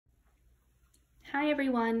Hi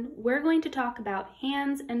everyone, we're going to talk about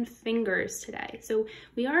hands and fingers today. So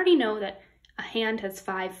we already know that a hand has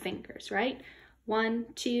 5 fingers, right? 1,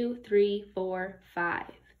 2, 3, 4, 5.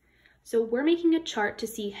 So we're making a chart to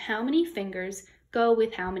see how many fingers go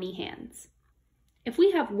with how many hands. If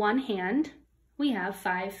we have 1 hand, we have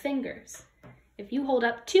 5 fingers. If you hold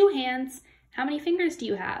up 2 hands, how many fingers do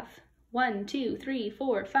you have? 1, 2, 3,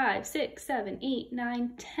 4, 5, 6, 7, 8,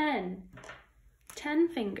 9, 10. 10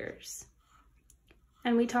 fingers.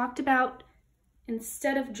 And we talked about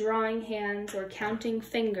instead of drawing hands or counting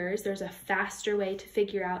fingers, there's a faster way to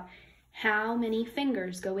figure out how many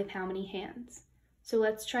fingers go with how many hands. So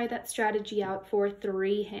let's try that strategy out for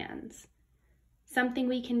 3 hands. Something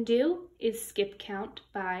we can do is skip count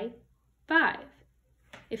by 5.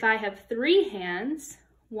 If I have 3 hands,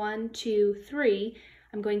 1, 2, 3,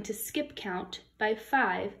 I'm going to skip count by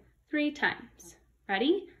 5 3 times.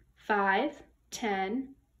 Ready? 5,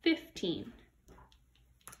 10, 15.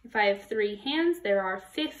 If I have 3 hands, there are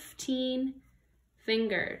 15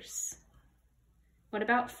 fingers. What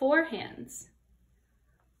about 4 hands?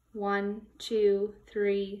 1, 2,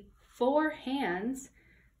 3, 4 hands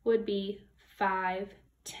would be 5,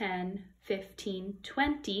 10, 15,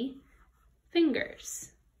 20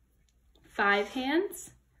 fingers. 5 hands?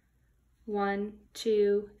 1,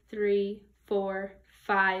 2, 3, 4,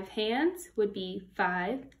 5 hands would be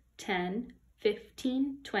 5, 10,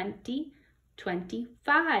 15, 20,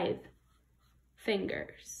 25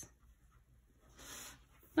 fingers.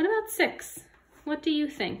 What about 6? What do you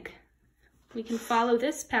think? We can follow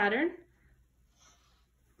this pattern,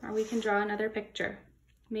 or we can draw another picture.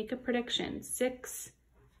 Make a prediction. 6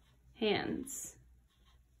 hands.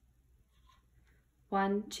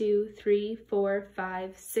 1, 2, 3, 4,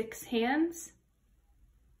 5, 6 hands.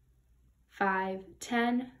 5,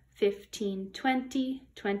 10, 15, 20,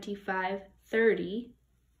 25, 30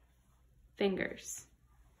 fingers.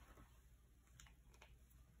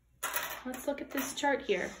 Let's look at this chart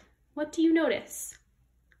here. What do you notice?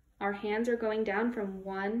 Our hands are going down from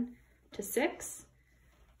 1 to 6,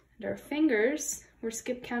 and our fingers, we're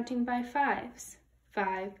skip counting by 5s.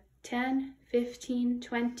 5, 10, 15,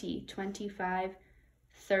 20, 25,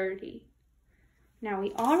 30. Now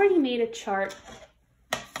we already made a chart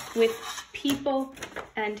with people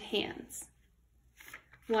and hands.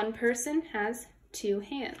 One person has 2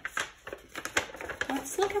 hands.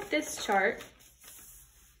 Let's look at this chart,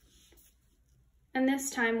 and this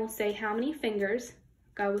time we'll say how many fingers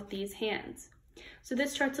go with these hands. So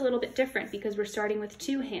this chart's a little bit different because we're starting with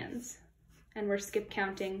 2 hands and we're skip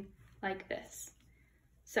counting like this.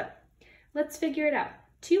 So let's figure it out.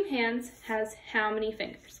 2 hands has how many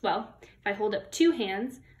fingers? Well, if I hold up 2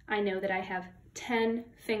 hands, I know that I have 10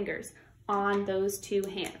 fingers on those 2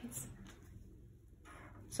 hands.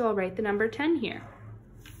 So I'll write the number 10 here.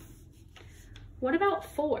 What about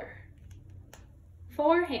 4?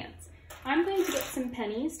 4 hands. I'm going to get some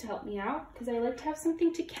pennies to help me out because I like to have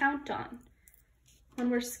something to count on. When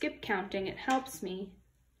we're skip counting, it helps me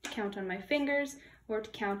to count on my fingers or to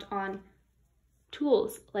count on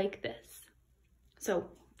tools like this. So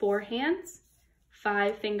 4 hands,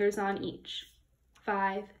 5 fingers on each.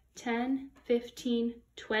 5, 10, 15,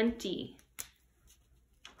 20.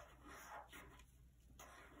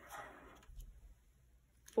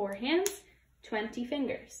 4 hands, 20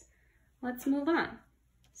 fingers. Let's move on.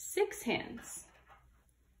 6 hands.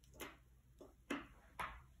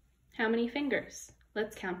 How many fingers?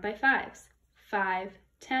 Let's count by 5s. 5,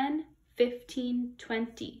 10, 15,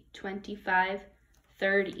 20, 25,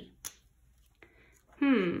 30.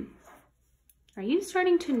 Are you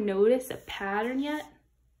starting to notice a pattern yet?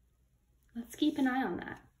 Let's keep an eye on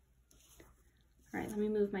that. All right, let me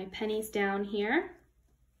move my pennies down here.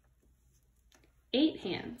 8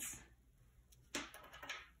 hands.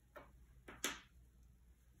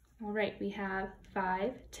 All right, we have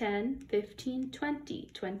 5, 10, 15,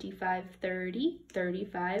 20, 25, 30,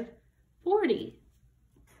 35, 40.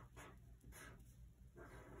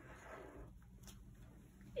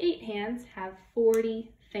 8 hands have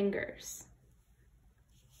 40 fingers.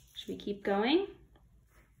 Should we keep going?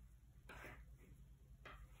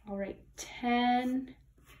 All right, 10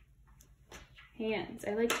 hands.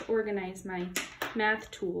 I like to organize my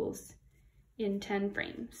math tools in 10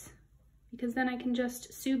 frames because then I can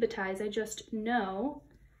just subitize. I just know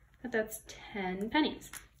that that's 10 pennies.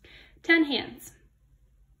 10 hands.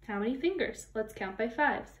 How many fingers? Let's count by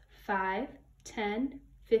 5s. 5, 10,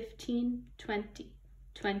 15, 20,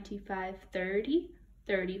 25, 30,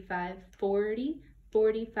 35, 40,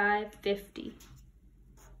 45, 50.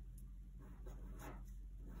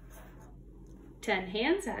 10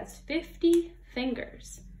 hands has 50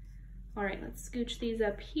 fingers. All right, let's scooch these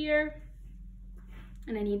up here.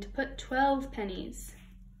 And I need to put 12 pennies.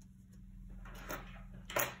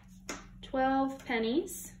 12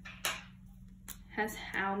 pennies has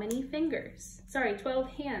how many fingers? Sorry, 12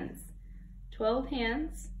 hands. 12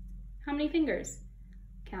 hands, how many fingers?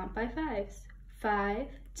 Count by fives. 5,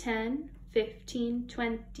 10, 15,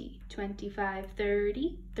 20, 25,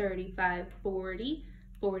 30, 35, 40,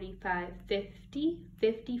 45, 50,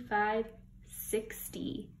 55,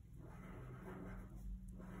 60.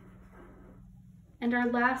 And our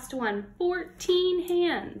last one, 14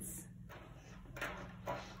 hands.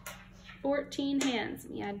 14 hands.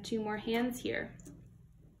 Let me add 2 more hands here.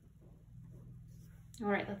 All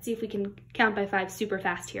right, let's see if we can count by 5 super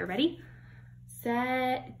fast here. Ready?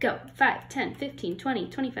 Set, go. 5, 10, 15, 20,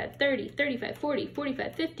 25, 30, 35, 40,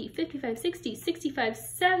 45, 50, 55, 60, 65,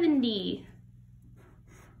 70.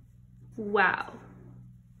 Wow.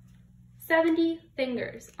 70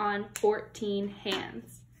 fingers on 14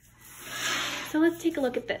 hands. So let's take a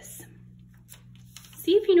look at this.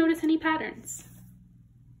 See if you notice any patterns.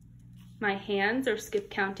 My hands are skip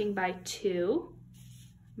counting by 2.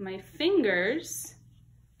 My fingers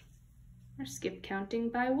are skip counting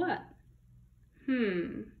by what?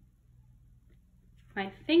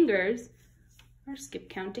 My fingers are skip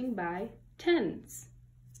counting by tens.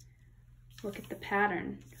 Look at the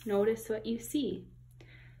pattern. Notice what you see.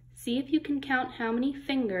 See if you can count how many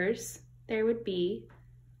fingers there would be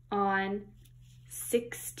on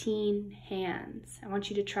 16 hands. I want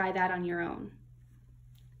you to try that on your own.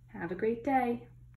 Have a great day.